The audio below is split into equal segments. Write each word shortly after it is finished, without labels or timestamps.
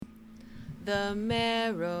The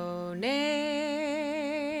Marinade.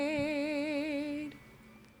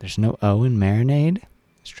 There's no O in Marinade.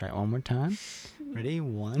 Let's try it one more time. Ready?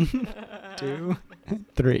 1, 2,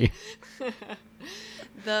 3.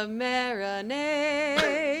 The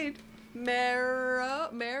Marinade.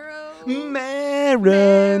 Marinade.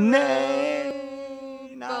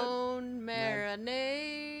 Bone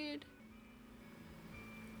Marinade.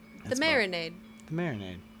 That's The Marinade. The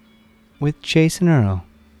Marinade. With Jason Earle.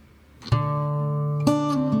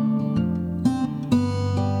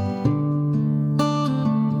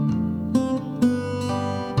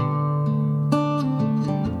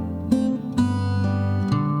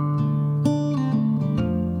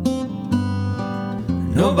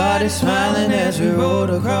 Nobody smiling as we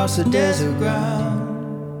rode across the desert ground.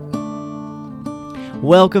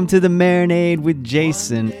 Welcome to The Marinade with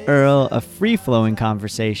Jason Earle, a free-flowing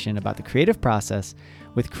conversation about the creative process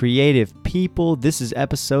with creative people. This is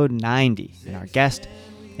episode 90, and our guest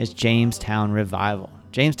is Jamestown Revival.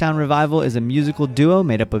 Jamestown Revival is a musical duo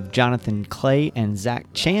made up of Jonathan Clay and Zach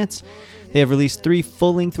Chance. They have released 3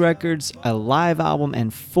 full-length records, a live album,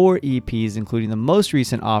 and 4 EPs, including the most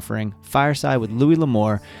recent offering, Fireside with Louis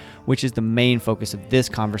L'Amour, which is the main focus of this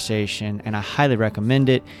conversation, and I highly recommend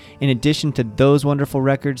it. In addition to those wonderful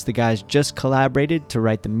records, the guys just collaborated to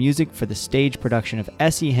write the music for the stage production of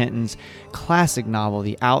SE Hinton's classic novel,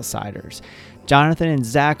 The Outsiders. Jonathan and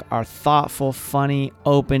Zach are thoughtful, funny,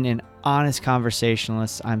 open, and honest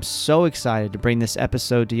conversationalists. I'm so excited to bring this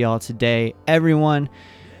episode to y'all today. Everyone,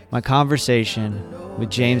 my conversation with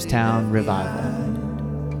Jamestown Revival.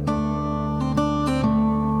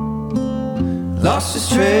 Lost his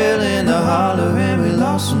trail in the holler and we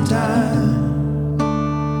lost some time.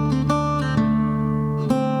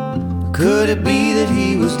 Could it be that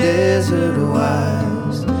he was desert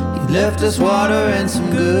wise? He left us water and some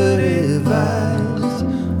good advice.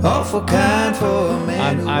 Awful kind for a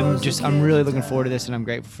man. I'm really looking forward to this, and I'm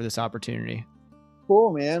grateful for this opportunity.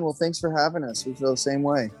 Cool, man. Well, thanks for having us. We feel the same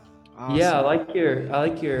way. Awesome. Yeah, I like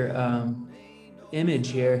your image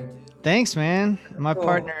here. Thanks, man. My Cool.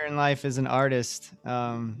 partner in life is an artist.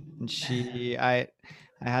 And I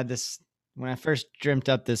had this when I first dreamt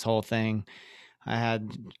up this whole thing. I had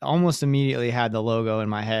almost immediately had the logo in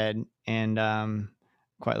my head, and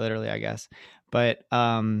quite literally, I guess. But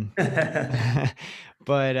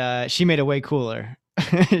she made it way cooler.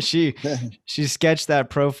 she sketched that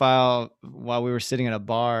profile while we were sitting at a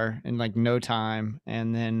bar in like no time,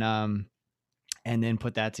 and then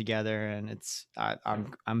put that together, and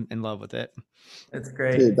I'm in love with it. That's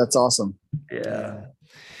great. Dude, that's awesome. Yeah.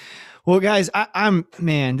 Well, guys,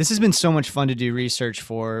 this has been so much fun to do research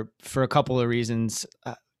for a couple of reasons.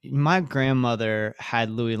 My grandmother had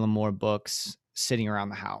Louis L'Amour books sitting around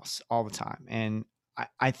the house all the time, and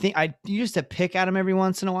I think I used to pick at them every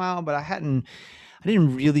once in a while, but I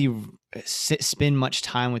didn't really spend much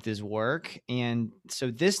time with his work. And so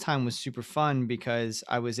this time was super fun because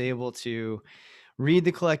I was able to read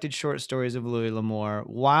the collected short stories of Louis L'Amour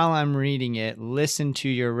while I'm reading it, listen to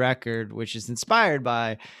your record, which is inspired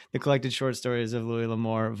by the collected short stories of Louis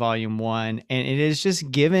L'Amour, Volume 1. And it has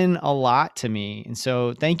just given a lot to me. And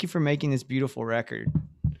so thank you for making this beautiful record.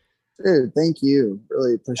 Dude, thank you.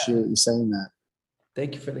 Really appreciate you saying that.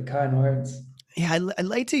 Thank you for the kind words. Yeah, I'd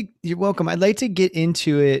like to, you're welcome. I'd like to get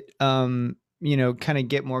into it, kind of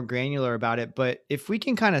get more granular about it. But if we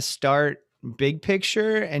can kind of start big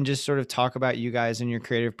picture and just sort of talk about you guys and your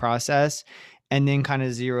creative process, and then kind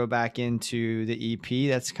of zero back into the EP,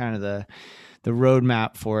 that's kind of the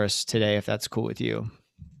roadmap for us today, if that's cool with you.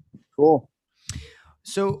 Cool.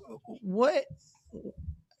 So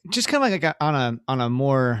just kind of like on a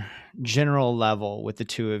more general level with the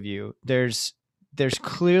two of you, there's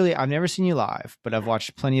clearly, I've never seen you live, but I've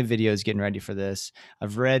watched plenty of videos getting ready for this.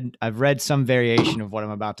 I've read some variation of what I'm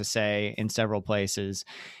about to say in several places,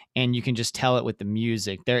 and you can just tell it with the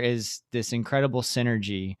music. There is this incredible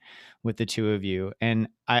synergy with the two of you. And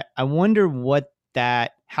I wonder how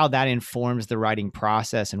that informs the writing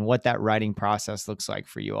process and what that writing process looks like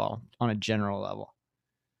for you all on a general level.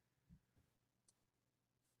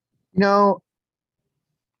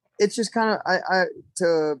 It's just kind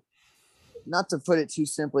of, not to put it too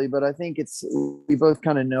simply, but I think we both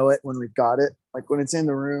kind of know it when we've got it. Like when it's in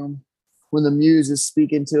the room, when the muse is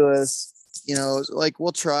speaking to us, like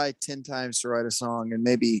we'll try 10 times to write a song, and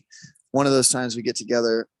maybe one of those times we get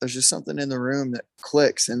together, there's just something in the room that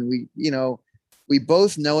clicks, and we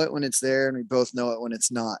both know it when it's there, and we both know it when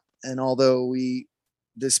it's not. And although we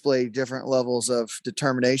display different levels of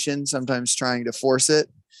determination, sometimes trying to force it,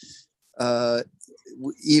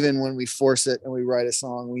 even when we force it and we write a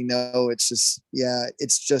song, we know it's just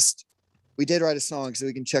we did write a song so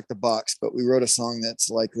we can check the box, but we wrote a song that's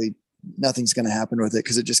likely nothing's going to happen with it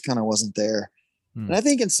because it just kind of wasn't there. And I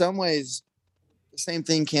think in some ways the same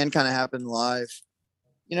thing can kind of happen live.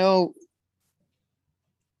 You know,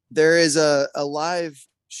 there is a live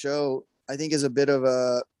show, I think, is a bit of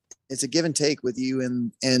it's a give and take with you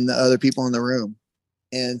and the other people in the room.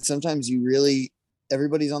 And sometimes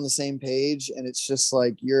everybody's on the same page, and it's just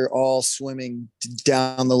like you're all swimming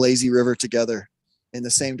down the lazy river together in the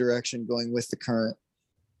same direction, going with the current.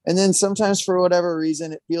 And then sometimes for whatever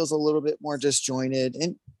reason, it feels a little bit more disjointed.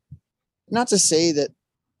 And not to say that,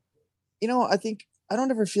 you know, I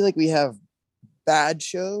don't ever feel like we have bad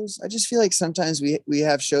shows. I just feel like sometimes we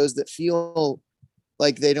have shows that feel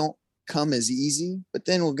like they don't come as easy, but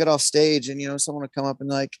then we'll get off stage and, you know, someone will come up and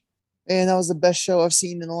like, man, that was the best show I've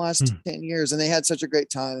seen in the last 10 years. And they had such a great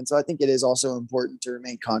time. And so I think it is also important to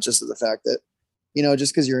remain conscious of the fact that, you know,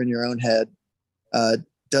 just because you're in your own head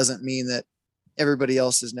doesn't mean that everybody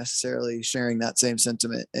else is necessarily sharing that same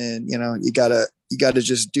sentiment. And, you know, you gotta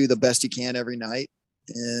just do the best you can every night.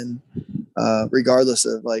 And regardless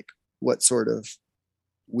of like what sort of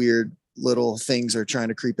weird little things are trying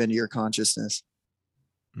to creep into your consciousness.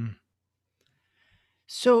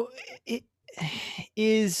 So it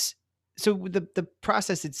is, so the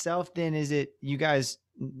process itself then, is it you guys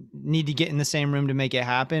need to get in the same room to make it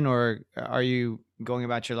happen, or are you going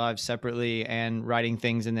about your lives separately and writing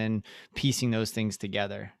things and then piecing those things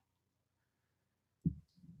together?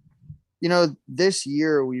 You know, this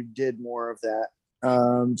year we did more of that.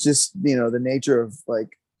 Just, you know, the nature of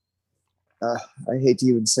like, I hate to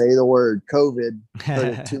even say the word COVID,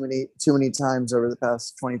 heard it too many times over the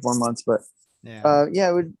past 24 months, but it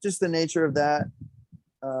was just the nature of that.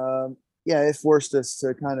 It forced us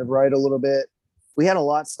to kind of write a little bit. We had a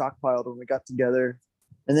lot stockpiled when we got together.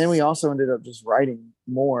 And then we also ended up just writing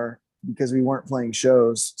more because we weren't playing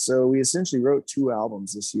shows. So we essentially wrote 2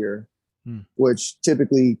 albums this year, which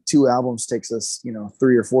typically 2 albums takes us, you know,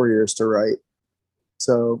 3 or 4 years to write.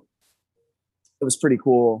 So it was pretty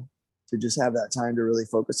cool to just have that time to really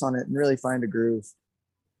focus on it and really find a groove.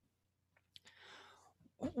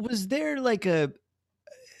 Was there like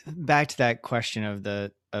back to that question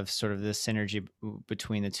of sort of the synergy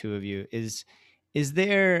between the two of you, is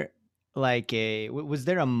there like was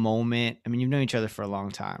there a moment, I mean, you've known each other for a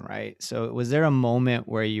long time, right? So was there a moment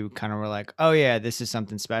where you kind of were like, oh yeah, this is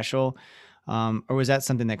something special? Or was that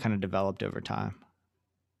something that kind of developed over time?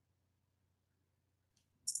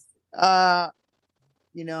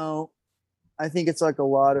 You know, I think it's like a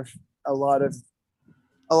lot of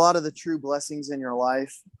the true blessings in your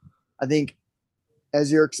life. I think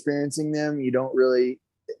as you're experiencing them, you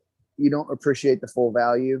don't appreciate the full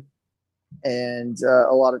value. And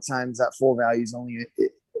a lot of times that full value is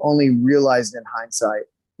only realized in hindsight,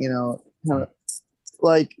 you know,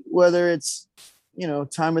 like whether it's, you know,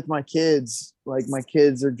 time with my kids, like my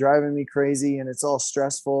kids are driving me crazy and it's all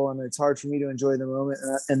stressful and it's hard for me to enjoy the moment.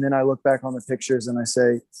 And then I look back on the pictures and I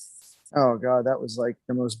say, oh God, that was like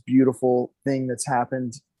the most beautiful thing that's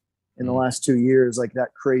happened in the last 2 years. Like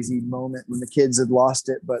that crazy moment when the kids had lost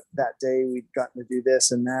it, but that day we'd gotten to do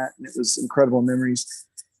this and that, and it was incredible memories.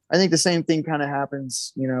 I think the same thing kind of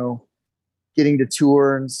happens, you know, getting to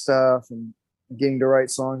tour and stuff and getting to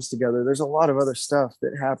write songs together. There's a lot of other stuff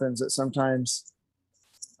that happens that sometimes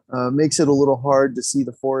makes it a little hard to see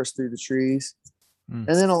the forest through the trees. And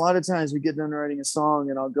then a lot of times we get done writing a song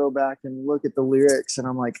and I'll go back and look at the lyrics and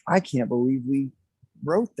I'm like, I can't believe we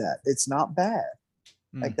wrote that. It's not bad.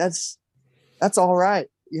 Like that's all right.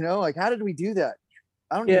 You know, like how did we do that?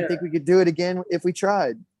 I don't even think we could do it again if we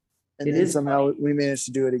tried. And then somehow we managed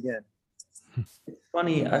to do it again. It's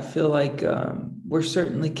funny. I feel like we're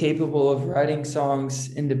certainly capable of writing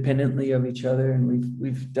songs independently of each other, and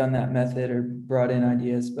we've done that method or brought in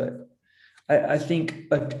ideas. But I think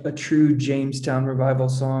a true Jamestown Revival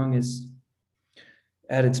song is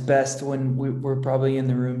at its best when we're probably in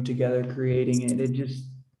the room together creating it. It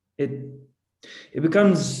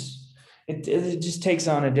just takes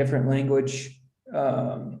on a different language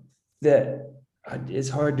that is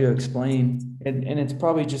hard to explain. And it's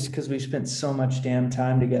probably just because we spent so much damn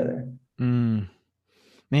time together.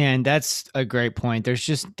 Man, that's a great point.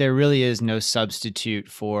 There really is no substitute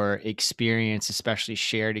for experience, especially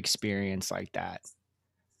shared experience like that.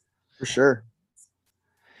 For sure.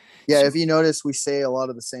 Yeah, if you notice, we say a lot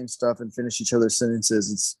of the same stuff and finish each other's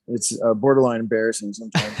sentences. It's borderline embarrassing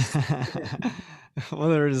sometimes. Well,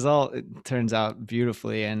 the result, it turns out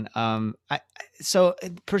beautifully. And so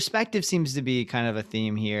perspective seems to be kind of a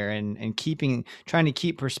theme here, and trying to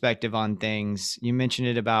keep perspective on things. You mentioned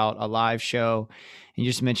it about a live show, and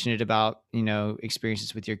you just mentioned it about, you know,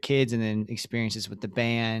 experiences with your kids and then experiences with the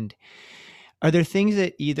band. Are there things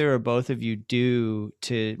that either or both of you do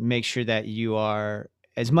to make sure that you are,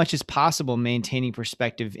 as much as possible, maintaining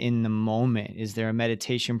perspective in the moment? Is there a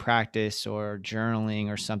meditation practice or journaling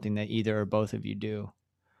or something that either or both of you do?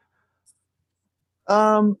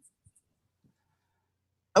 I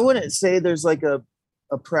wouldn't say there's like a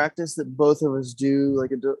practice that both of us do,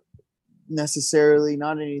 like necessarily,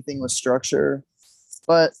 not anything with structure.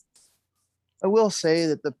 But I will say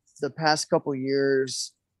that the past couple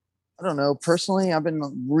years, I don't know, personally, I've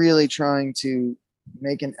been really trying to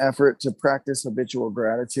make an effort to practice habitual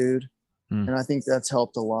gratitude. And I think that's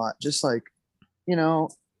helped a lot. Just like, you know,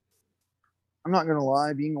 I'm not going to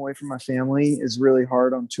lie, being away from my family is really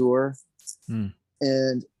hard on tour.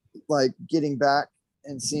 And like getting back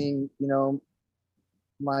and seeing, you know,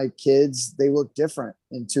 my kids, they look different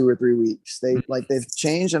in 2 or 3 weeks. They've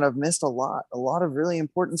changed, and I've missed a lot of really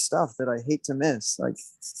important stuff that I hate to miss. Like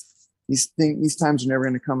these times are never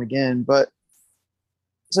going to come again. But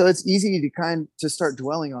so it's easy to start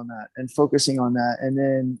dwelling on that and focusing on that. And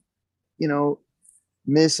then, you know,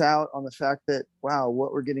 miss out on the fact that, wow,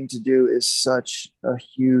 what we're getting to do is such a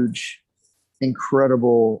huge,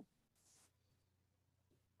 incredible,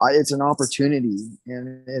 it's an opportunity,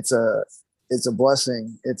 and it's a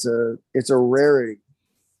blessing. It's a rarity.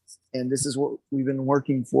 And this is what we've been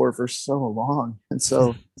working for so long. And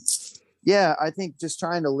so, yeah, I think just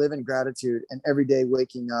trying to live in gratitude and every day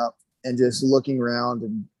waking up and just looking around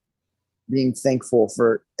and being thankful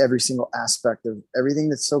for every single aspect of everything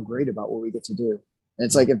that's so great about what we get to do. And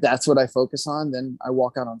it's like, if that's what I focus on, then I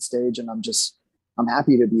walk out on stage and I'm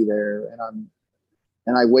happy to be there.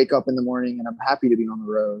 And I wake up in the morning and I'm happy to be on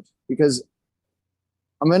the road, because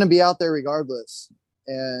I'm going to be out there regardless.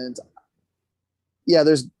 And yeah,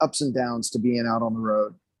 there's ups and downs to being out on the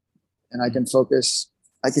road, and I can,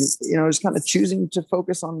 you know, just kind of choosing to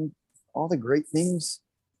focus on all the great things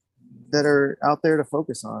that are out there to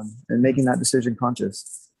focus on, and making that decision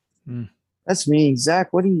conscious. That's me.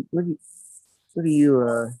 Zach, what do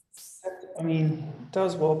you, I mean, that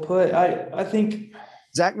was well put. I think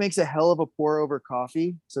Zach makes a hell of a pour over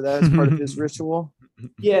coffee. So that's part of his ritual.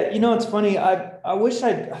 Yeah, you know, it's funny. I wish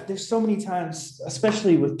there's so many times,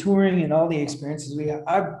 especially with touring and all the experiences we have,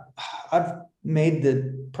 I've made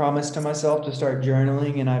the promise to myself to start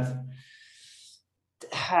journaling, and I've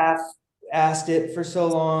half asked it for so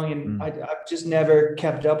long, and I've just never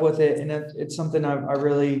kept up with it. And it's something I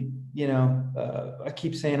really, you know, I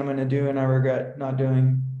keep saying I'm going to do, and I regret not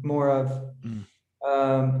doing more of.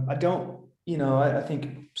 I don't, you know, I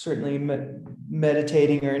think certainly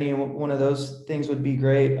meditating or any one of those things would be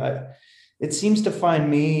great. It seems to find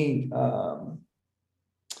me,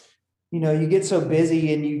 you know, you get so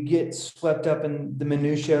busy and you get swept up in the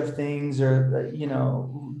minutia of things, or, you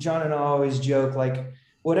know, John and I always joke, like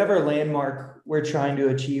whatever landmark we're trying to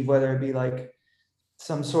achieve, whether it be like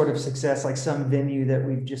some sort of success, like some venue that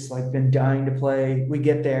we've just like been dying to play, we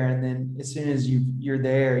get there, and then as soon as you're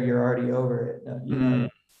there, you're already over it. You know,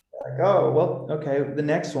 like, oh, well, okay, the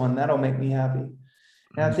next one, that'll make me happy.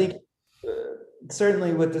 And I think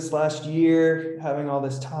certainly with this last year, having all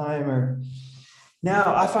this time, or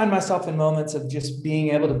now I find myself in moments of just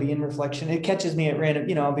being able to be in reflection. It catches me at random,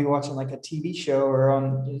 you know, I'll be watching like a TV show or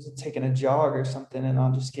on taking a jog or something, and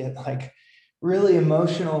I'll just get like really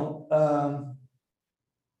emotional.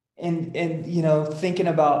 And you know, thinking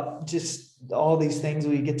about just all these things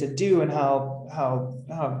we get to do, and how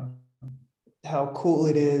cool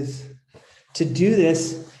it is to do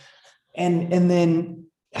this, and then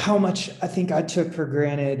how much I think I took for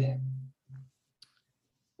granted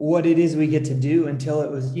what it is we get to do until it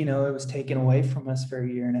was, you know, it was taken away from us for a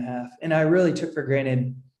year and a half. And I really took for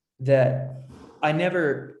granted that I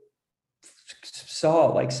never saw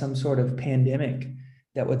like some sort of pandemic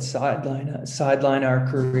that would sideline our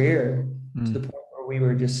career to the point where we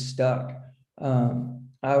were just stuck. I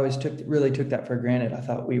always really took that for granted. I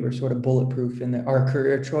thought we were sort of bulletproof in our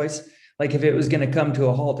career choice. Like if it was going to come to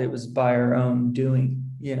a halt, it was by our own doing,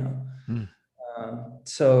 you know?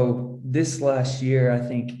 So this last year, I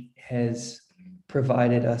think, has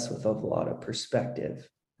provided us with a lot of perspective.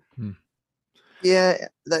 Yeah.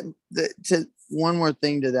 To one more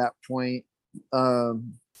thing to that point.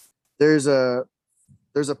 There's a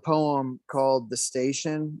poem called "The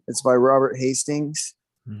Station." It's by Robert Hastings.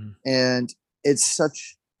 And it's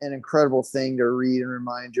such an incredible thing to read and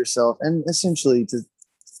remind yourself. And essentially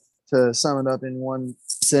to sum it up in one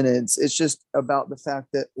sentence, it's just about the fact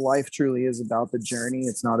that life truly is about the journey.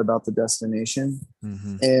 It's not about the destination.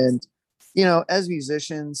 And, you know, as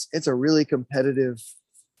musicians, it's a really competitive,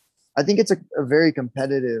 I think it's a very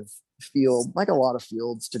competitive field, like a lot of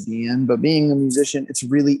fields to be in, but being a musician, it's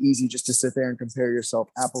really easy just to sit there and compare yourself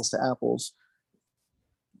apples to apples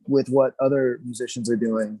with what other musicians are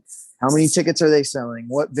doing. How many tickets are they selling?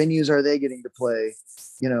 What venues are they getting to play?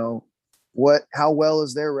 You know, how well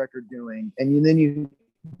is their record doing? And then you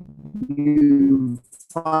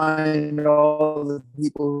find all the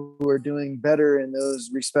people who are doing better in those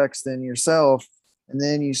respects than yourself. And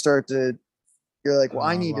then you're like, well,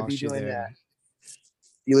 I need to be doing that.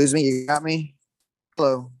 You lose me? You got me?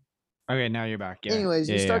 Hello. Okay, now you're back. Yeah. Anyways,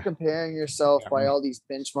 you start comparing yourself by me. all these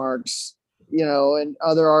benchmarks, you know, and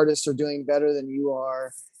other artists are doing better than you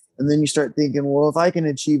are. And then you start thinking, well, if I can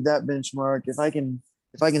achieve that benchmark, if I can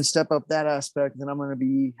step up that aspect, then I'm going to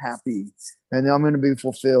be happy and I'm going to be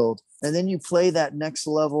fulfilled. And then you play that next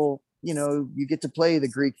level, you know, you get to play the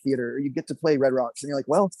Greek theater, or you get to play Red Rocks, and you're like,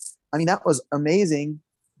 well, I mean, that was amazing,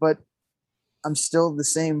 but I'm still the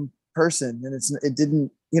same person. And it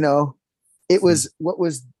didn't, you know, it was what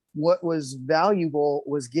was valuable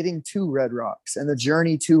was getting to Red Rocks and the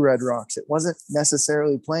journey to Red Rocks. It wasn't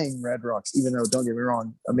necessarily playing Red Rocks, even though, don't get me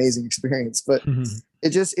wrong, amazing experience, but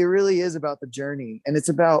it really is about the journey. And it's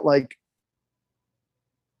about like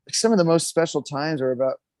some of the most special times are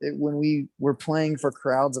about it when we were playing for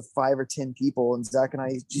crowds of 5 or 10 people, and Zach and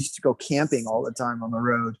I used to go camping all the time on the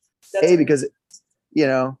road. Because it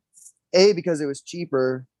was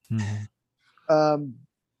cheaper.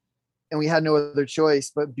 And we had no other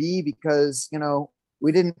choice, but B, because, you know,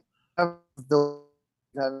 we didn't have the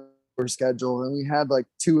schedule, and we had like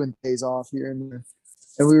 2 days off here and there,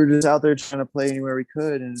 and we were just out there trying to play anywhere we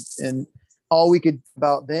could. And all we could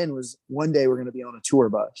about then was one day we're going to be on a tour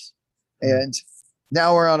bus. And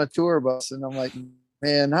now we're on a tour bus, and I'm like,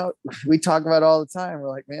 man, we talk about it all the time. We're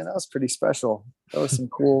like, man, that was pretty special. Those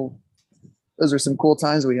are some cool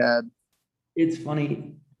times we had. It's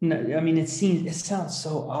funny. No, I mean, it sounds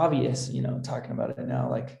so obvious, you know, talking about it now,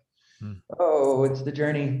 like, oh, it's the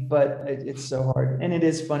journey, but it's so hard. And it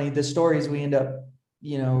is funny. The stories we end up,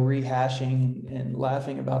 you know, rehashing and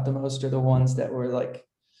laughing about the most are the ones that were like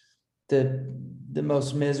the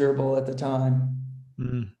most miserable at the time.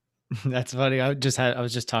 That's funny. I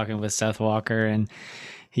was just talking with Seth Walker, and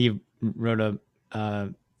he wrote a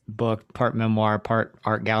book, part memoir, part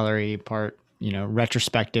art gallery, part, you know,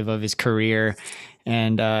 retrospective of his career.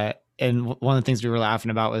 And one of the things we were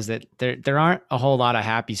laughing about was that there aren't a whole lot of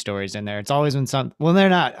happy stories in there. It's always when they're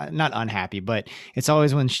not unhappy, but it's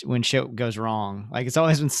always when shit goes wrong. Like, it's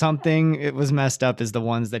always when something it was messed up is the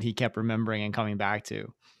ones that he kept remembering and coming back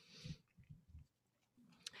to.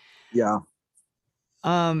 Yeah.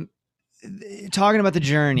 Talking about the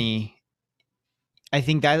journey, I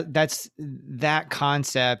think that's that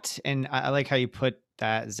concept. And I like how you put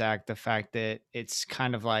that, Zach, the fact that it's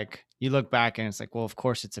kind of like you look back and it's like, well, of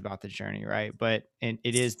course it's about the journey, right? But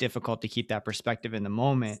it is difficult to keep that perspective in the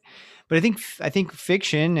moment. But I think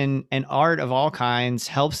fiction and art of all kinds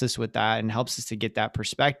helps us with that and helps us to get that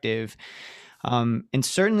perspective. And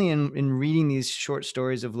certainly in reading these short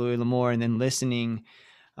stories of Louis L'Amour and then listening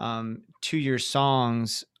to your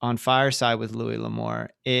songs on Fireside with Louis L'Amour,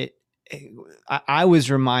 I was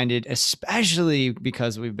reminded, especially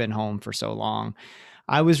because we've been home for so long,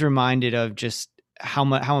 I was reminded of just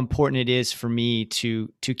how important it is for me to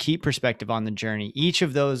keep perspective on the journey. Each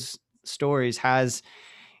of those stories has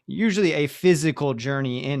usually a physical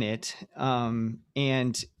journey in it. And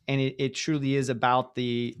it truly is about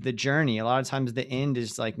the journey. A lot of times the end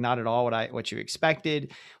is like not at all what you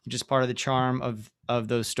expected, which is part of the charm of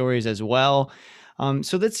those stories as well.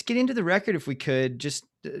 So let's get into the record if we could, just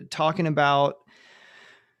talking about,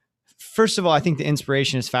 first of all, I think the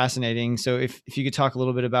inspiration is fascinating. So if you could talk a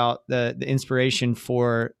little bit about the inspiration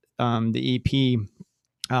for the EP,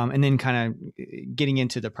 and then kind of getting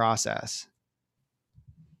into the process.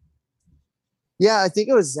 Yeah, I think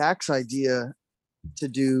it was Zach's idea to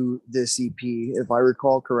do this EP, if I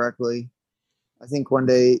recall correctly. I think one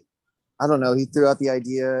day, I don't know, he threw out the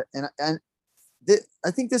idea, and I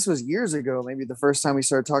think this was years ago, maybe the first time we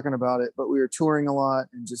started talking about it, but we were touring a lot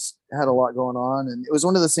and just had a lot going on. And it was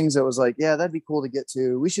one of those things that was like, yeah, that'd be cool to get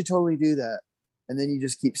to. We should totally do that. And then you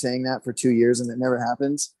just keep saying that for 2 years and it never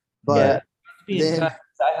happens. But then I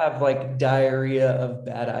have like diarrhea of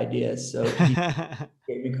bad ideas. So you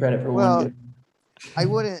gave me credit for one good.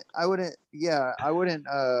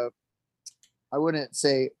 I wouldn't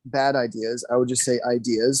say bad ideas. I would just say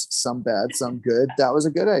ideas, some bad, some good. That was a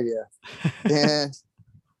good idea. And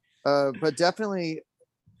but definitely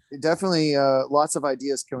lots of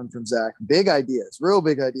ideas coming from Zach. Big ideas, real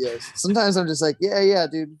big ideas. Sometimes I'm just like, yeah,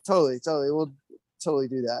 dude, totally. We'll totally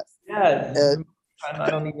do that. Yeah. I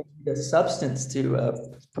don't even need a substance to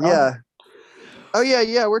yeah. Oh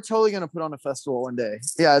yeah, we're totally gonna put on a festival one day.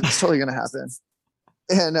 Yeah, it's totally gonna happen.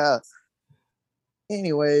 And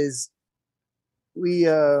anyways, we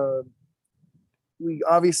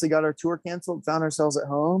obviously got our tour canceled, found ourselves at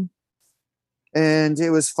home. And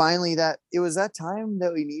it was finally that time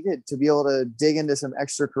that we needed to be able to dig into some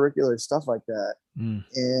extracurricular stuff like that.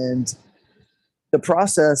 And the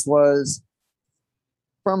process was,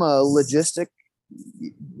 from a logistics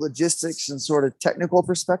and sort of technical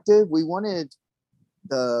perspective, we wanted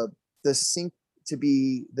the sync to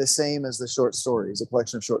be the same as the short stories, a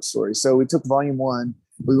collection of short stories. So we took volume 1,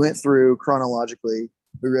 we went through chronologically.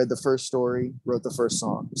 We read the first story, wrote the first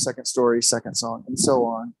song, second story, second song, and so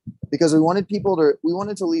on, because we wanted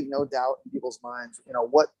to leave no doubt in people's minds,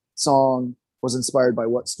 what song was inspired by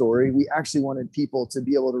what story. We actually wanted people to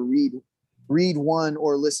be able to read one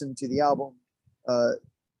or listen to the album,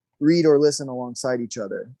 read or listen alongside each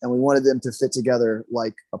other. And we wanted them to fit together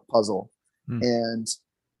like a puzzle. And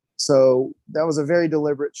so that was a very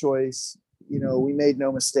deliberate choice. We made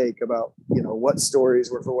no mistake about, what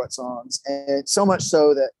stories were for what songs. And so much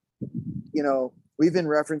so that, we've been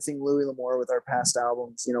referencing Louis L'Amour with our past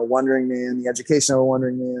albums, Wandering Man, The Education of a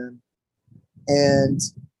Wandering Man. And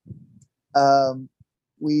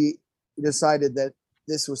we decided that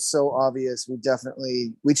this was so obvious. We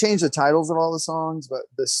changed the titles of all the songs, but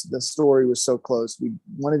the story was so close. We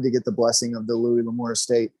wanted to get the blessing of the Louis L'Amour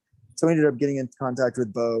estate. So we ended up getting in contact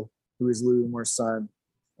with Bo, who is Louis L'Amour's son,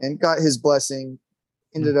 and got his blessing.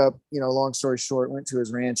 Ended up, long story short, went to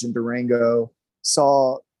his ranch in Durango,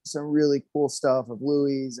 saw some really cool stuff of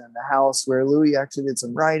Louis and the house where Louis actually did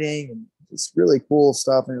some writing and just really cool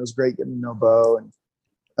stuff. And it was great getting to know Bo and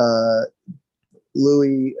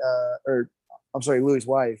Louis's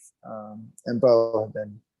wife and Bo have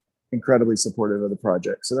been incredibly supportive of the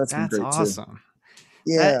project. So that's been great awesome. Too.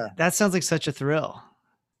 Yeah. That sounds like such a thrill.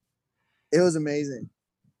 It was amazing.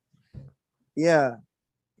 Yeah.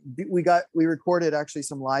 We recorded actually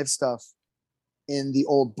some live stuff in the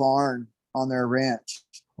old barn on their ranch.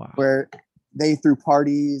 Wow. Where they threw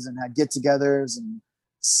parties and had get-togethers and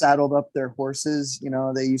saddled up their horses.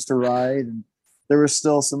 They used to ride, and there was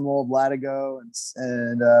still some old latigo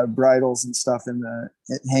and bridles and stuff in the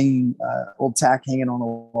hanging, old tack hanging on the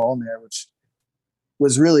wall in there, which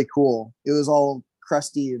was really cool. It was all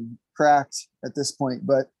crusty and cracked at this point,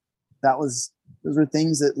 but those were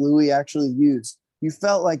things that Louis actually used. You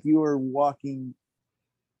felt like you were walking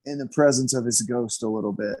in the presence of his ghost a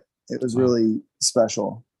little bit. It was really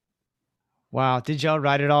special. Wow. Did y'all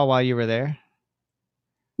write it all while you were there?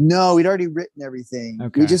 No, we'd already written everything.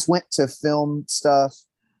 Okay. We just went to film stuff,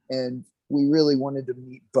 and we really wanted to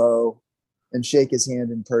meet Bo and shake his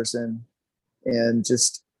hand in person. And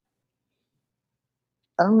just,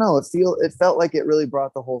 I don't know, it felt like it really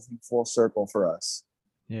brought the whole thing full circle for us.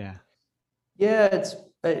 Yeah. Yeah,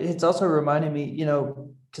 it's also reminded me,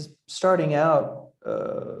 because starting out,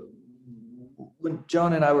 when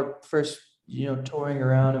John and I were first, touring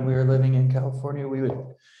around and we were living in California, we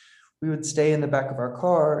would stay in the back of our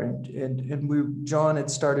car, and John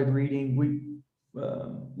had started reading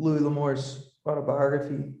Louis L'Amour's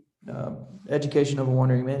autobiography, Education of a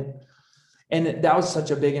Wandering Man, and that was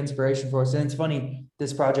such a big inspiration for us. And it's funny,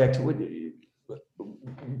 this project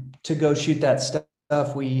to go shoot that stuff,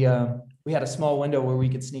 we had a small window where we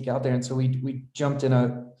could sneak out there, and so we jumped in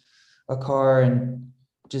a car and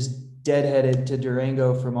just deadheaded to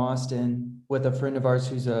Durango from Austin with a friend of ours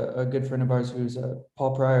who's a good friend of ours who's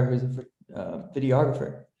Paul Pryor, who's a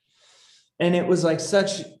videographer. And it was like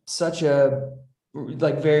such a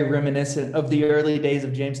very reminiscent of the early days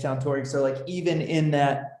of Jamestown touring. So like even in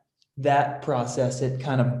that process, it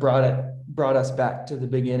kind of brought us back to the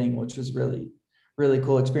beginning, which was really, really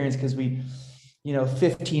cool experience, because we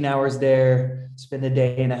 15 hours there, spend a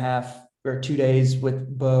day and a half or 2 days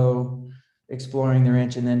with Bo exploring the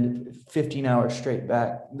ranch, and then 15 hours straight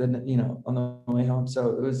back on the way home.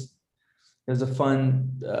 So it was a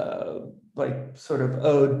fun sort of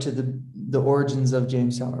ode to the origins of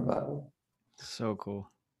Jamestown Revival. So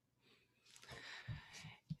cool.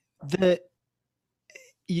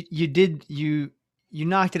 You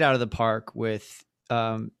knocked it out of the park with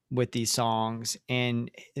these songs,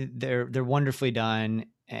 and they're wonderfully done,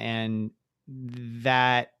 and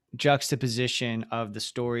that juxtaposition of the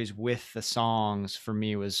stories with the songs for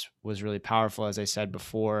me was really powerful, as I said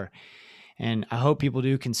before. And I hope people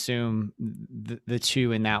do consume the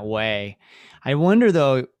two in that way. I wonder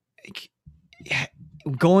though,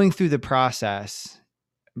 going through the process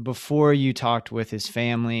before you talked with his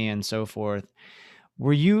family and so forth,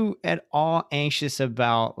 were you at all anxious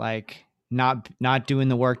about not doing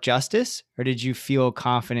the work justice, or did you feel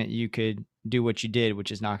confident you could do what you did,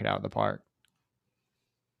 which is knock it out of the park?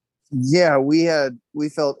 Yeah, we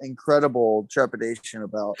felt incredible trepidation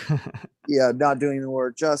about not doing the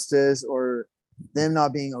work justice, or them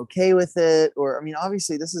not being okay with it, or I mean,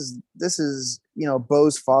 obviously this is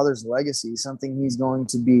Bo's father's legacy, something he's going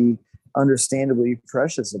to be understandably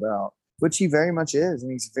precious about, which he very much is,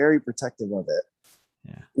 and he's very protective of it.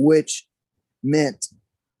 Yeah. Which meant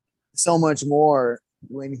so much more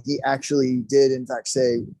when he actually did in fact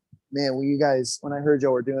say, man, when I heard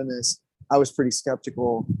y'all were doing this, I was pretty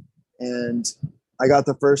skeptical, and I got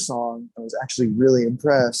the first song. I was actually really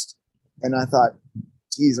impressed, and I thought,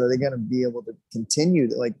 geez, are they going to be able to continue?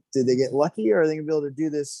 Like, did they get lucky, or are they going to be able to do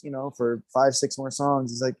this, for 5-6 more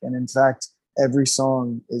songs? It's like, and in fact, every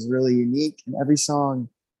song is really unique, and every song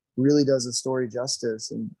really does the story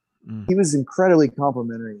justice. And he was incredibly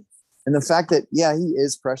complimentary. And the fact that, yeah, he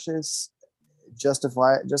is precious,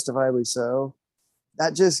 justifiably so,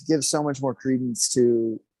 that just gives so much more credence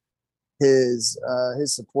to his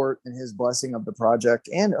support and his blessing of the project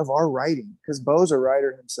and of our writing, because Bo's a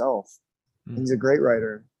writer himself. He's a great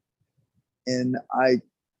writer, and I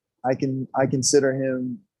consider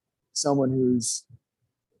him someone whose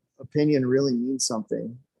opinion really means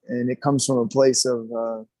something, and it comes from a place of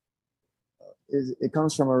it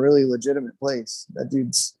comes from a really legitimate place. That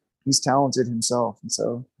he's talented himself, and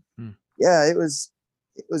so yeah, it was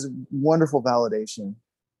wonderful validation,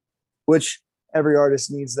 which every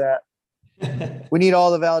artist needs. That we need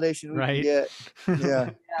all the validation we can get. Yeah.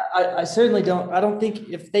 I certainly don't. I don't think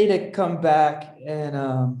if they'd have come back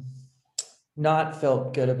and not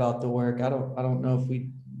felt good about the work, I don't know if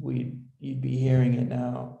you'd be hearing it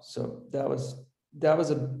now. So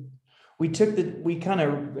we kind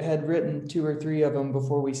of had written 2 or 3 of them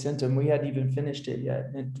before we sent them. We hadn't even finished it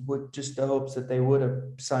yet, and with just the hopes that they would have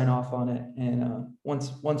signed off on it. And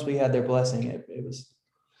once we had their blessing, it was.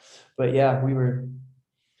 But yeah,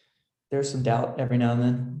 there's some doubt every now and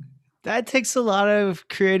then. That takes a lot of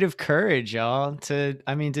creative courage, y'all, to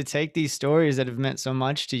take these stories that have meant so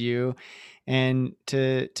much to you and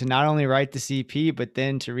to not only write the CP, but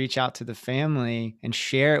then to reach out to the family and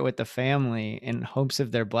share it with the family in hopes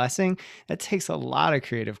of their blessing. That takes a lot of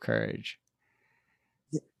creative courage.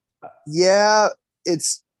 Yeah,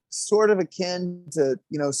 it's sort of akin to,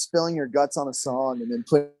 spilling your guts on a song and then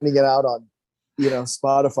putting it out on,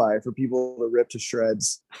 Spotify for people to rip to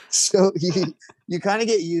shreds. So you kind of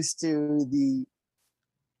get used to the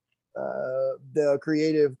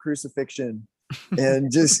creative crucifixion,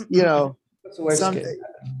 and just, you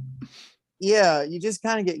just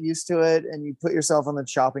kind of get used to it, and you put yourself on the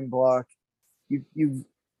chopping block.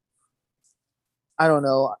 I don't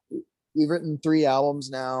know. We've written 3 albums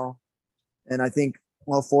now, and I think,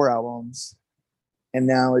 4 albums. And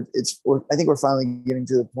now I think we're finally getting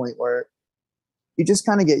to the point where you just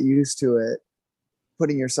kind of get used to it,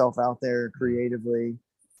 putting yourself out there creatively.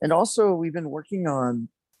 And also, we've been working on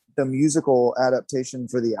the musical adaptation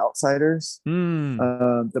for The Outsiders,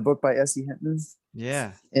 the book by SE Hinton.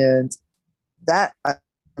 Yeah. And that, I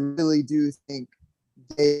really do think,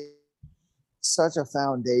 gave such a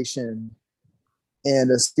foundation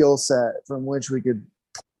and a skill set from which we could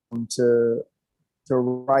to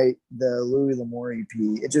write the Louis L'Amour EP.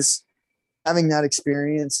 It just, having that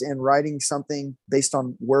experience and writing something based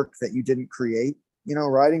on work that you didn't create,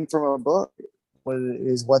 writing from a book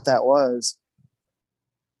is what that was.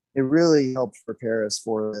 It really helped prepare us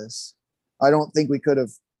for this. I don't think we could have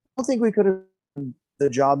done the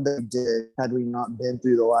job that we did had we not been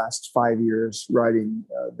through the last 5 years writing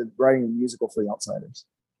a musical for The Outsiders.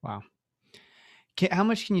 Wow. How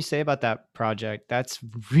much can you say about that project? That's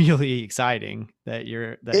really exciting that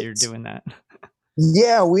you're doing that.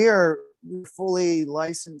 Yeah, we're fully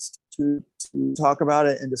licensed to talk about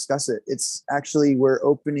it and discuss it. It's actually, we're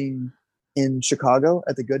opening in Chicago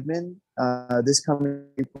at the Goodman this coming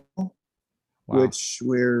April, which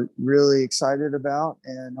we're really excited about.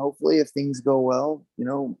 And hopefully, if things go well,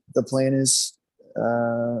 the plan is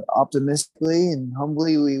optimistically and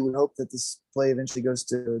humbly, we would hope that this play eventually goes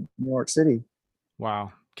to New York City.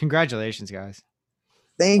 Wow. Congratulations, guys.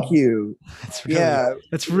 Thank you.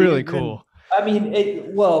 That's really cool. I mean,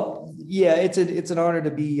 it's an honor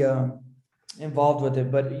to be involved with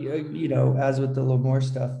it, but as with the L'Amour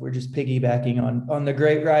stuff, we're just piggybacking on the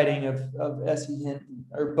great writing of SE Hinton,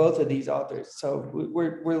 or both of these authors. So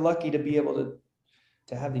we're lucky to be able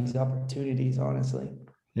to have these opportunities, honestly.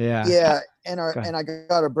 Yeah. And I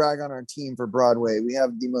gotta brag on our team for Broadway. We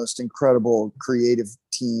have the most incredible creative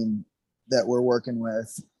team that we're working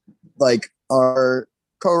with. Like, our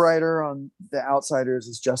co-writer on The Outsiders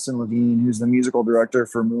is Justin Levine, who's the musical director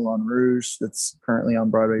for Moulin Rouge, that's currently on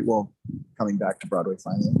Broadway. Well, coming back to Broadway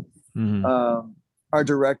finally. Mm-hmm. Our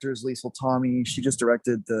director is Liesl Tommy. She just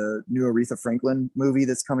directed the new Aretha Franklin movie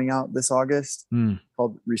that's coming out this August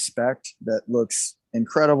called Respect, that looks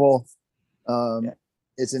incredible.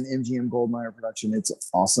 It's an MGM Goldminer production. It's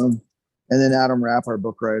awesome. And then Adam Rapp, our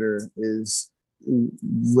book writer, is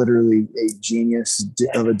literally a genius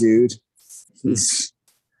of a dude. He's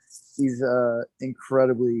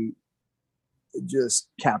incredibly just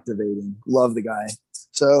captivating. Love the guy.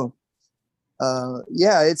 So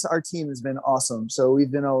it's our team has been awesome. So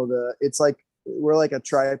we've been able to, it's like we're like a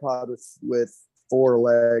tripod with 4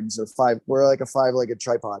 legs or 5. We're like a 5-legged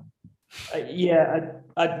tripod.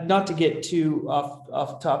 I not to get too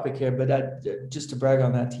off topic here, but just to brag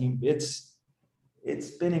on that team, it's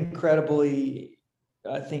been incredibly,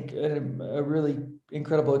 I think, a really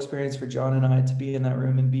incredible experience for John and I to be in that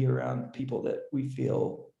room and be around people that we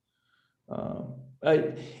feel.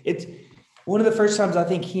 It's one of the first times I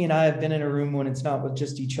think he and I have been in a room when it's not with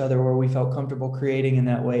just each other, where we felt comfortable creating in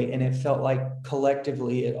that way, and it felt like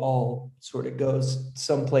collectively it all sort of goes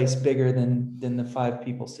someplace bigger than the 5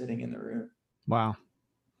 people sitting in the room.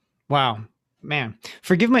 Wow, man,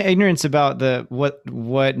 forgive my ignorance about what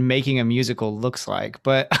making a musical looks like,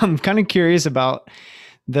 but I'm kind of curious about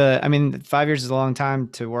 5 years is a long time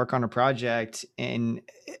to work on a project, and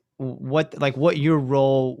what your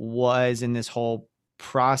role was in this whole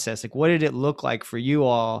process. Like, what did it look like for you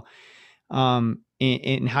all,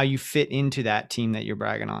 in how you fit into that team that you're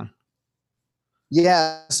bragging on?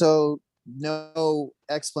 Yeah. So no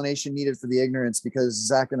explanation needed for the ignorance, because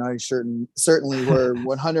Zach and I certainly were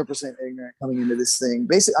 100% ignorant coming into this thing.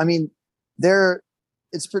 Basically,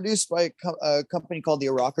 it's produced by a company called the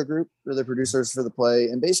Araka Group. They're the producers for the play.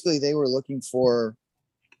 And basically they were looking for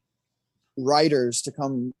writers to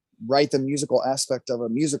come write the musical aspect of a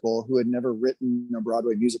musical who had never written a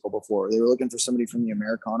Broadway musical before. They were looking for somebody from the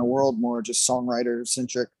Americana world, more just songwriter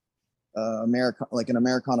centric, like an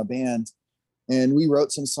Americana band. And we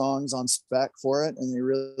wrote some songs on spec for it, and they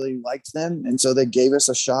really liked them. And so they gave us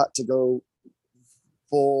a shot to go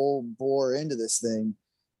full bore into this thing.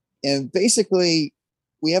 And basically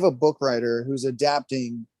we have a book writer who's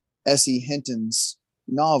adapting SE Hinton's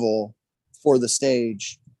novel for the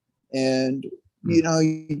stage. And,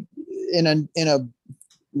 in a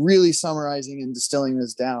really summarizing and distilling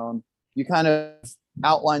this down, you kind of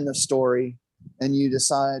outline the story and you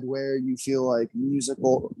decide where you feel like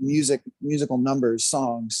musical numbers,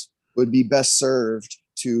 songs would be best served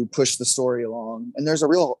to push the story along. And there's a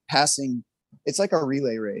real passing. It's like a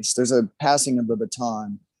relay race. There's a passing of the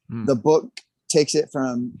baton. The book takes it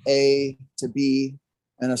from A to B,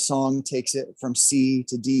 and a song takes it from C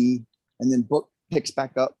to D, and then book picks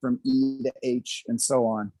back up from E to H, and so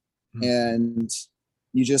on. And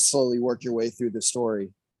you just slowly work your way through the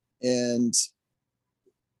story. And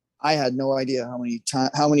I had no idea how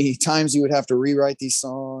many times you would have to rewrite these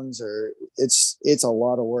songs, or it's a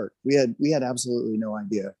lot of work. We had absolutely no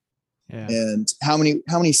idea. Yeah. And how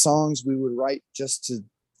many songs we would write just to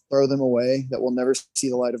throw them away, that will never see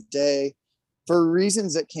the light of day, for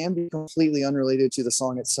reasons that can be completely unrelated to the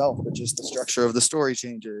song itself, but just the structure of the story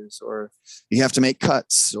changes, or you have to make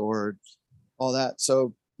cuts, or all that.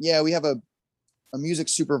 So yeah, we have a music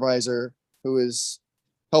supervisor who is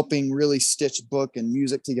helping really stitch book and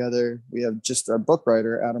music together. We have just our book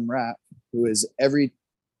writer, Adam Rapp, who is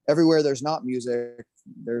everywhere there's not music,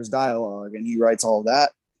 there's dialogue, and he writes all of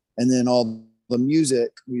that. And then all the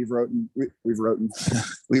music we've written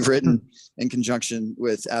in conjunction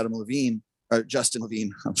with Justin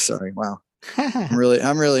Levine. I'm sorry. Wow. I'm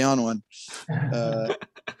really on one.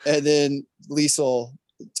 And then Liesel,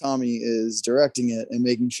 Tommy, is directing it and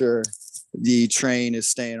making sure the train is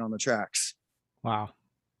staying on the tracks. Wow.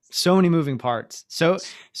 So many moving parts. So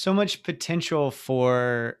much potential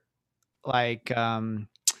for, like,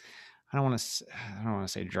 I don't want to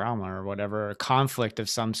say drama or whatever, conflict of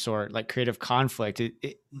some sort, like creative conflict.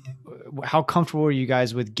 How comfortable were you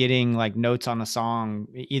guys with getting like notes on a song,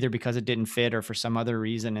 either because it didn't fit or for some other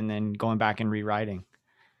reason, and then going back and rewriting?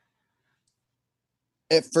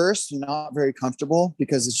 At first, not very comfortable,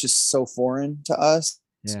 because it's just so foreign to us.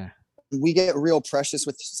 Yeah. We get real precious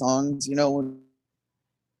with songs,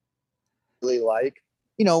 really like,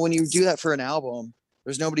 when you do that for an album,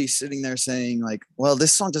 there's nobody sitting there saying like, well,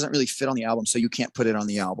 this song doesn't really fit on the album, so you can't put it on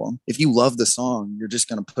the album. If you love the song, you're just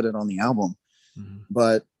going to put it on the album. Mm-hmm.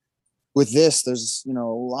 But with this, there's, a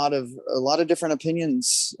lot of different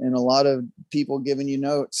opinions, and a lot of people giving you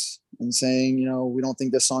notes and saying, we don't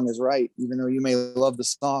think this song is right, even though you may love the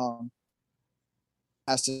song.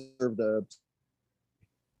 It has to serve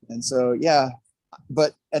and so, yeah.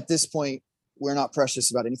 But at this point, we're not precious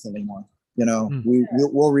about anything anymore.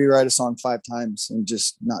 We'll rewrite a song 5 times and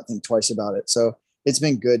just not think twice about it. So it's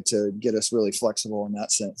been good to get us really flexible in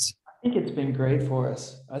that sense. I think it's been great for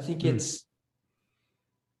us. I think it's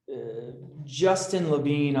Justin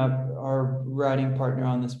Levine, our writing partner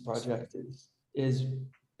on this project, is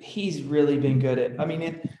he's really been good at. I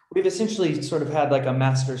mean, we've essentially sort of had like a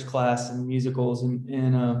master's class in musicals,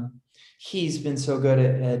 and he's been so good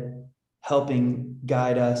at helping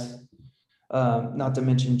guide us. Not to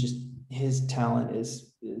mention just his talent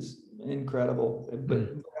is incredible, but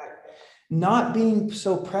not being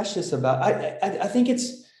so precious about. I think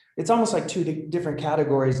it's almost like two different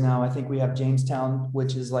categories now. I think we have Jamestown,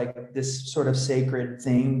 which is like this sort of sacred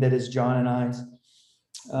thing that is John and I's,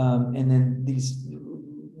 and then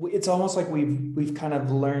it's almost like we've kind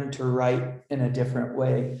of learned to write in a different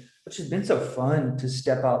way, which has been so fun to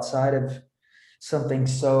step outside of something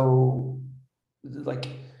so like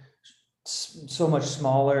so much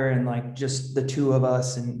smaller and like just the two of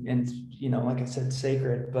us and you know, like I said,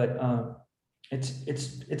 sacred, but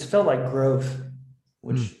it's felt like growth,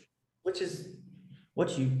 which is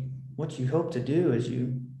what you hope to do as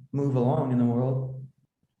you move along in the world.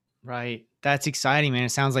 Right. That's exciting, man. It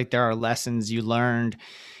sounds like there are lessons you learned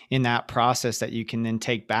in that process that you can then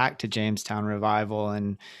take back to Jamestown Revival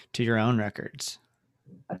and to your own records.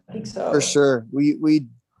 I think so. For sure.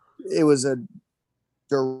 It was a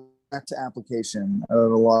direct application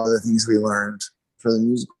of a lot of the things we learned for the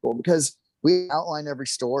musical, because we outlined every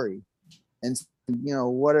story, and you know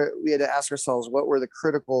we had to ask ourselves, what were the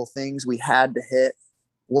critical things we had to hit?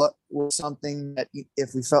 What was something that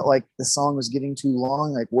if we felt like the song was getting too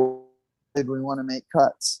long, like what did we want to make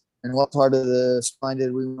cuts, and what part of the spine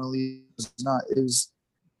did we want to leave? It was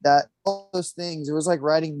that all those things. It was like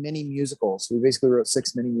writing mini musicals. We basically wrote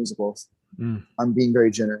 6 mini musicals. I'm being very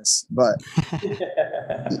generous, but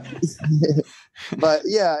but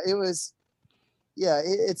yeah, it was, yeah,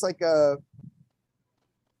 it's like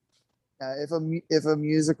if a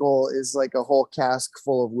musical is like a whole cask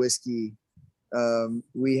full of whiskey,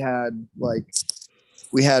 we had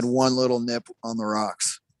one little nip on the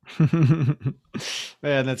rocks.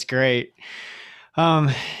 Man, that's great.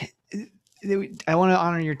 I want to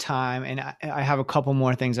honor your time, and I have a couple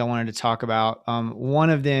more things I wanted to talk about. One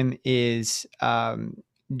of them is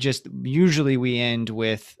just usually we end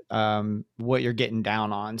with what you're getting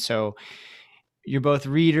down on. So you're both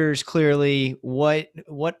readers, clearly.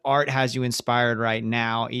 What art has you inspired right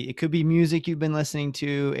now? It could be music you've been listening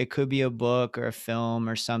to. It could be a book or a film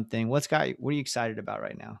or something. What are you excited about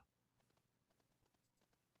right now?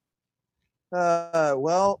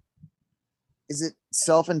 Well, is it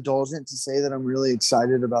self-indulgent to say that I'm really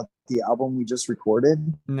excited about the album we just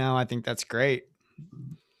recorded? No, I think that's great.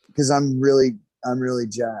 Because I'm really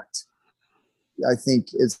jacked. I think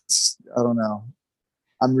I don't know.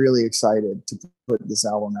 I'm really excited to put this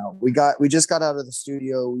album out. We just got out of the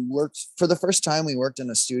studio. For the first time, we worked in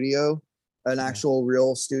a studio, an actual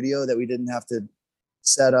real studio that we didn't have to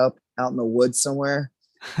set up out in the woods somewhere,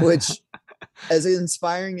 which as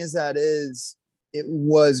inspiring as that is, it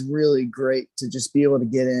was really great to just be able to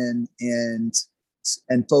get in and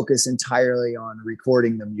focus entirely on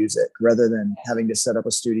recording the music rather than having to set up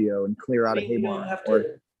a studio and clear out a hay barn.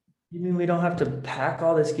 You mean we don't have to pack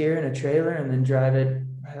all this gear in a trailer and then drive it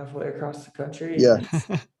halfway across the country? Yeah.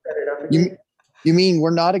 You mean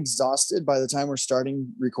we're not exhausted by the time we're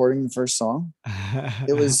starting recording the first song?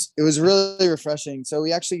 It was really refreshing. So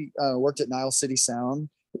we actually worked at Nile City Sound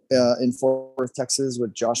in Fort Worth, Texas,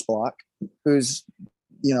 with Josh Block, who's,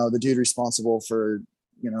 you know, the dude responsible for,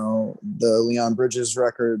 you know, the Leon Bridges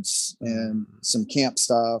records and some camp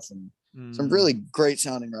stuff and some really great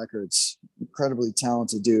sounding records. Incredibly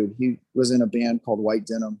talented dude. He was in a band called White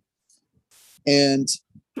Denim, and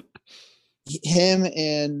him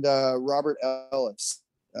and Robert Ellis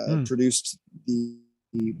produced the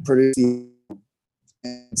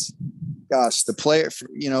and gosh, the player,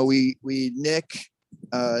 you know, we Nick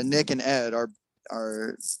and Ed, our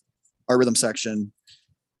rhythm section,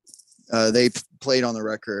 they played on the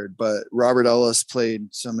record, but Robert Ellis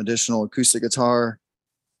played some additional acoustic guitar.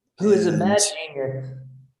 Who is a mad genius.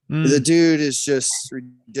 The dude is just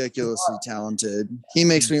ridiculously talented. He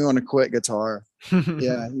makes me want to quit guitar.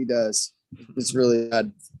 Yeah, he does. It's really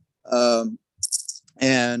bad.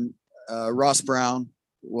 And Ross Brown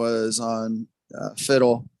was on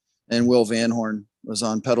fiddle, and Will Van Horn was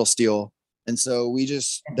on pedal steel. And so we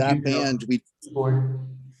just, that band,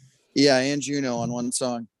 and Juno on one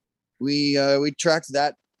song. We tracked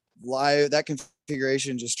that live, that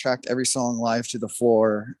configuration just tracked every song live to the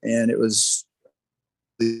floor, and it was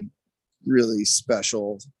really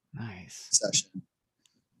special. Nice session.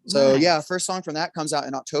 So nice. Yeah, first song from that comes out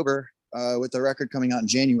in October, with the record coming out in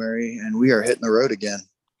January, and we are hitting the road again.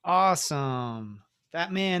 Awesome.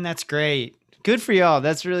 That's great. Good for y'all.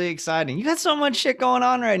 That's really exciting. You got so much shit going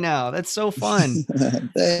on right now. That's so fun.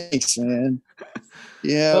 Thanks, man.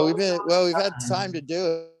 Yeah, we've had time to do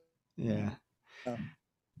it. Yeah.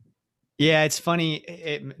 Yeah, it's funny.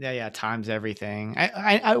 Time's everything.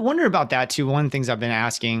 I wonder about that too. One of the things I've been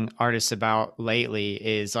asking artists about lately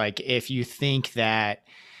is like, if you think that,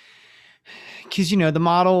 because the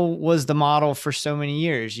model was the model for so many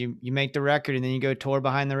years. You make the record and then you go tour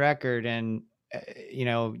behind the record, and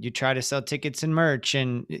you try to sell tickets and merch,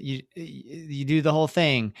 and you do the whole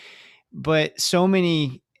thing. But so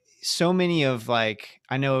many of, like,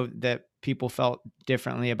 I know that people felt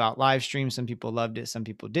differently about live streams. Some people loved it, some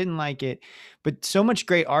people didn't like it, but so much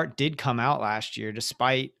great art did come out last year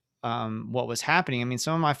despite what was happening. I mean,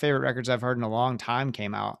 some of my favorite records I've heard in a long time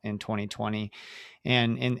came out in 2020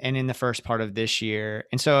 and in the first part of this year.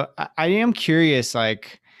 And so I am curious,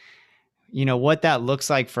 like, what that looks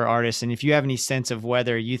like for artists, and if you have any sense of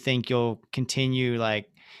whether you think you'll continue, like,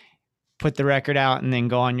 put the record out and then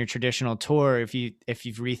go on your traditional tour, if you've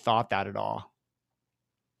rethought that at all.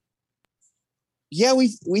 Yeah, we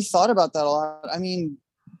thought about that a lot. I mean,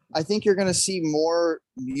 I think you're going to see more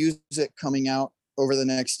music coming out over the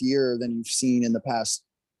next year than you've seen in the past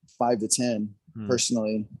 5 to 10,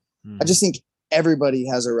 personally. I just think everybody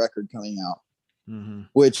has a record coming out,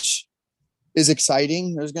 which is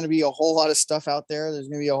exciting. There's going to be a whole lot of stuff out there. There's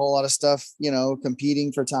going to be a whole lot of stuff,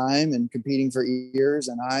 competing for time and competing for ears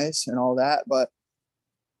and eyes and all that. But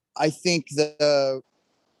I think it's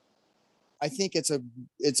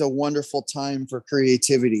a wonderful time for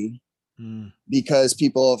creativity because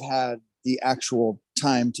people have had the actual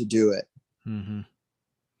time to do it.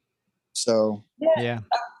 So yeah.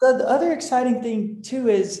 The other exciting thing too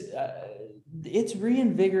is it's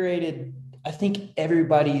reinvigorated, I think,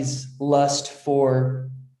 everybody's lust for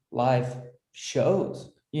live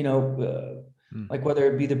shows, like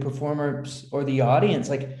whether it be the performers or the audience.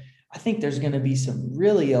 Like, I think there's going to be some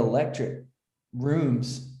really electric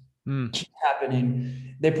rooms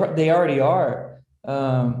happening. They already are.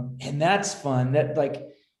 And that's fun. That, like,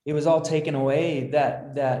 it was all taken away.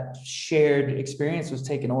 That shared experience was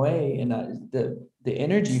taken away. And the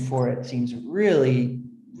energy for it seems really,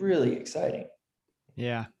 really exciting.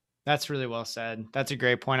 Yeah. That's really well said. That's a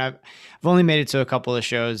great point. I've only made it to a couple of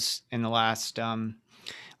shows in the last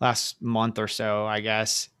month or so, I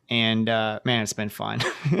guess. And man, it's been fun.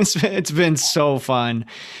 It's been so fun.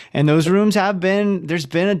 And those rooms there's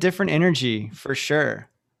been a different energy for sure.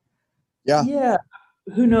 Yeah. Yeah.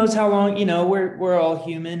 Who knows how long, we're all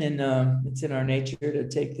human, and it's in our nature to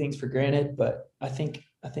take things for granted, but I think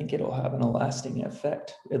it'll have a lasting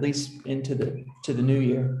effect, at least into the new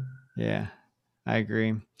year. Yeah. I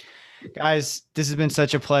agree. Guys, this has been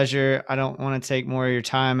such a pleasure. I don't want to take more of your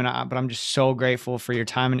time, but I'm just so grateful for your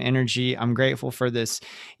time and energy. I'm grateful for this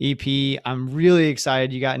EP. I'm really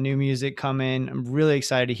excited you got new music coming. I'm really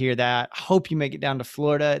excited to hear that. I hope you make it down to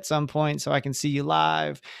Florida at some point so I can see you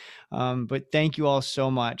live. But thank you all so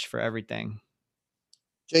much for everything.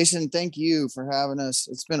 Jason, thank you for having us.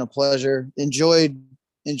 It's been a pleasure. Enjoyed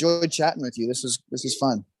chatting with you. This is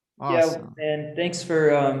fun. Awesome. Yeah, and thanks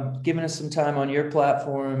for giving us some time on your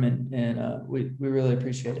platform, and we really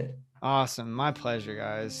appreciate it. Awesome. My pleasure,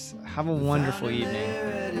 guys. Have a wonderful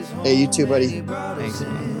evening. Hey, you too, buddy. Thanks,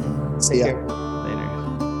 man. See ya. Later.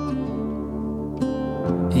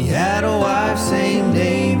 He had a wife, same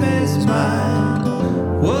name as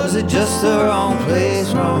mine. Was it just the wrong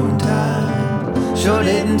place, wrong time? Sure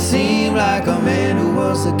didn't seem like a man who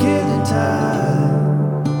was a killing time.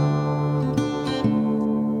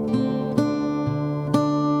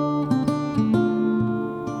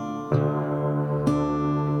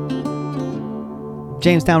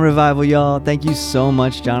 Jamestown Revival, y'all. Thank you so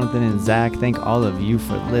much, Jonathan and Zach. Thank all of you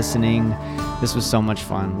for listening. This was so much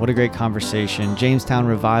fun. What a great conversation.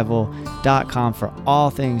 JamestownRevival.com for all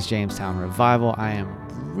things Jamestown Revival. I am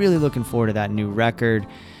really looking forward to that new record.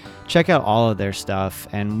 Check out all of their stuff.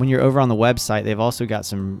 And when you're over on the website, they've also got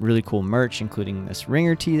some really cool merch, including this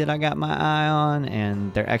ringer tee that I got my eye on,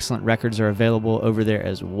 and their excellent records are available over there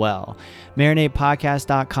as well.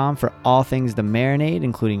 MarinadePodcast.com for all things The Marinade,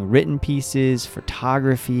 including written pieces,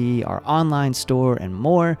 photography, our online store, and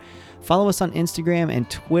more. Follow us on Instagram and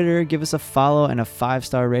Twitter. Give us a follow and a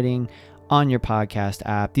 5-star rating on your podcast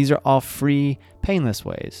app. These are all free, painless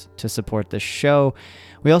ways to support the show.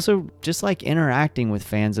 We also just like interacting with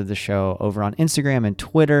fans of the show over on Instagram and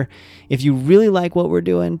Twitter. If you really like what we're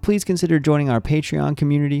doing, please consider joining our Patreon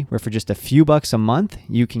community, where for just a few bucks a month,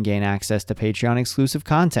 you can gain access to Patreon exclusive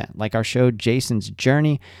content, like our show Jason's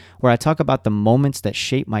Journey, where I talk about the moments that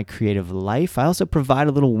shape my creative life. I also provide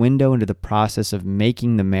a little window into the process of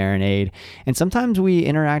making the Marinade, and sometimes we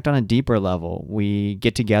interact on a deeper level. We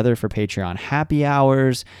get together for Patreon happy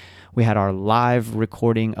hours. We had our live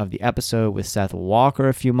recording of the episode with Seth Walker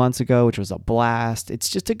a few months ago, which was a blast. It's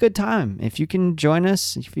just a good time. If you can join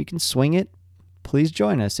us, if you can swing it, please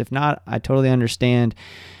join us. If not, I totally understand.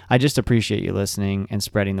 I just appreciate you listening and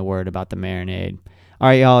spreading the word about the Marinade. All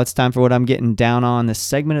right, y'all, it's time for what I'm getting down on, this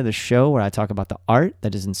segment of the show where I talk about the art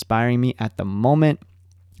that is inspiring me at the moment.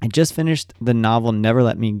 I just finished the novel Never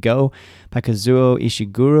Let Me Go by Kazuo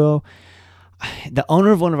Ishiguro, the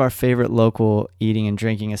owner of one of our favorite local eating and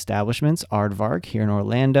drinking establishments, Aardvark, here in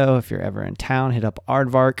Orlando. If you're ever in town, hit up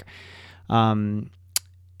Aardvark.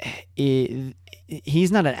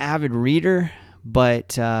 He's not an avid reader,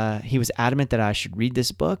 but he was adamant that I should read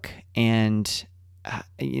this book. And,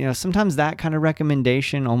 sometimes that kind of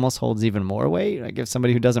recommendation almost holds even more weight. Like if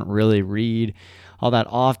somebody who doesn't really read all that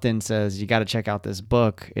often says, you got to check out this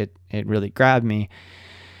book, it really grabbed me.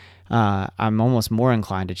 I'm almost more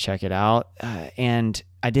inclined to check it out. And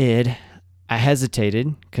I did. I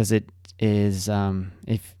hesitated because it is,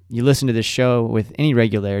 if you listen to this show with any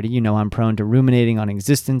regularity, I'm prone to ruminating on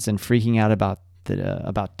existence and freaking out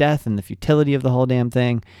about death and the futility of the whole damn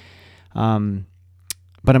thing.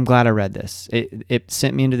 But I'm glad I read this. It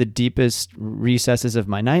sent me into the deepest recesses of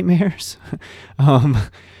my nightmares.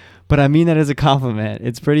 But I mean that as a compliment.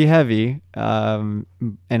 It's pretty heavy, but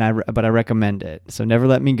I recommend it. So Never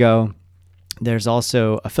Let Me Go. There's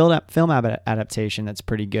also a film adaptation that's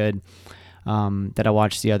pretty good that I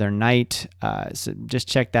watched the other night. So just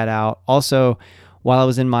check that out. Also, while I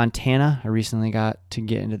was in Montana, I recently got to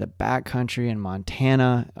get into the backcountry in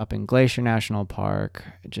Montana, up in Glacier National Park.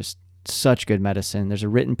 Just such good medicine. There's a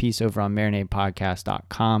written piece over on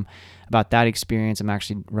marinadepodcast.com about that experience. I'm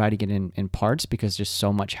actually writing it in parts because just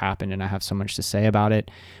so much happened and I have so much to say about it.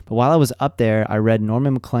 But while I was up there, I read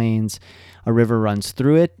Norman Maclean's A River Runs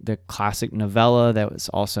Through It, the classic novella that was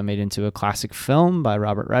also made into a classic film by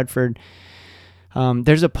Robert Redford.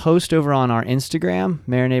 There's a post over on our Instagram,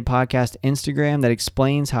 Marinade Podcast Instagram, that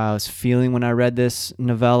explains how I was feeling when I read this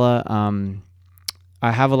novella.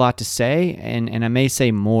 I have a lot to say, and I may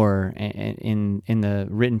say more in the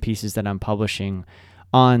written pieces that I'm publishing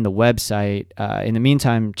on the website. In the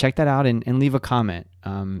meantime, check that out and leave a comment.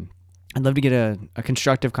 I'd love to get a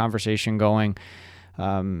constructive conversation going.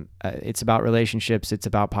 It's about relationships. It's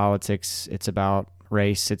about politics. It's about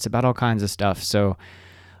race. It's about all kinds of stuff. So,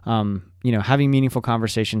 having meaningful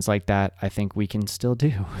conversations like that, I think we can still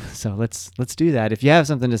do. So let's do that. If you have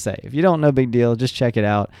something to say, if you don't, no big deal, just check it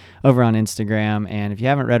out over on Instagram. And if you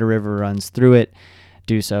haven't read A River Runs Through It,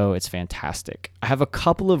 do so. It's fantastic. I have a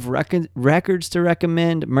couple of records to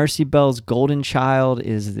recommend. Mercy Bell's Golden Child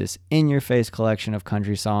is this in-your-face collection of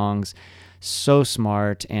country songs. So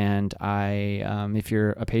smart. And if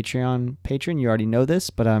you're a Patreon patron, you already know this,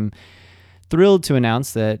 but I'm thrilled to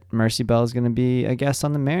announce that Mercy Bell is going to be a guest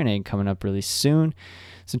on the Marinade coming up really soon.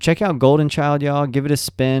 So check out Golden Child, y'all. Give it a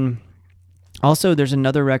spin. Also, there's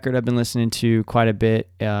another record I've been listening to quite a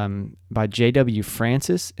bit by J.W.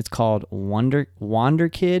 Francis. It's called Wander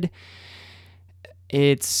Kid.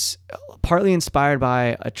 It's partly inspired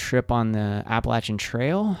by a trip on the Appalachian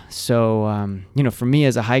Trail. So, for me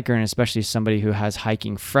as a hiker, and especially somebody who has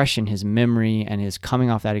hiking fresh in his memory and is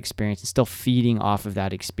coming off that experience and still feeding off of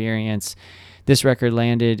that experience, this record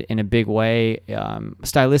landed in a big way.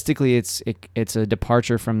 Stylistically, it's a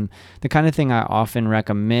departure from the kind of thing I often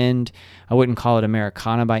recommend. I wouldn't call it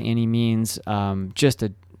Americana by any means. Just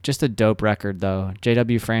a dope record though.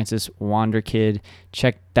 J.W. Francis, Wander Kid.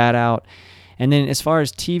 Check that out. And then as far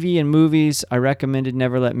as TV and movies, I recommended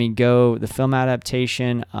Never Let Me Go, the film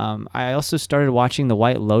adaptation. I also started watching The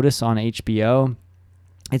White Lotus on HBO.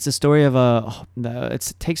 It's a story of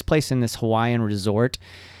it takes place in this Hawaiian resort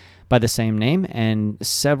by the same name, and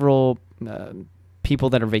several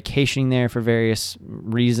people that are vacationing there for various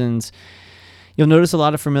reasons. You'll notice a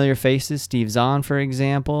lot of familiar faces. Steve Zahn, for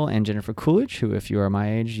example, and Jennifer Coolidge, who, if you are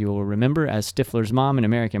my age, you will remember as Stifler's mom in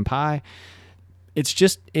American Pie. It's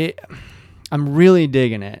just I'm really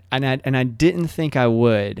digging it, and I didn't think I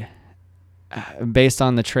would, based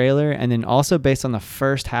on the trailer, and then also based on the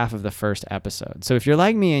first half of the first episode. So if you're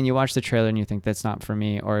like me and you watch the trailer and you think that's not for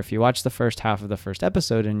me, or if you watch the first half of the first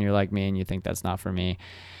episode and you're like me and you think that's not for me,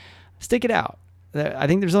 stick it out. I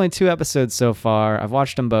think there's only 2 episodes so far. I've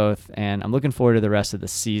watched them both, and I'm looking forward to the rest of the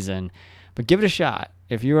season. But give it a shot.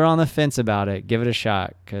 if you were on the fence about it, give it a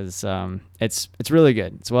shot, because it's really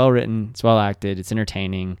good. It's well written, it's well acted, it's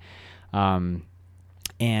entertaining.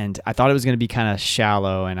 And I thought it was going to be kind of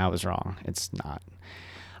shallow, and I was wrong. It's not.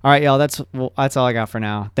 All right, y'all, that's all I got for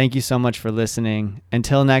now. Thank you so much for listening.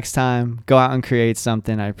 Until next time, go out and create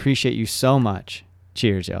something. I appreciate you so much.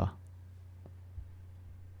 Cheers, y'all.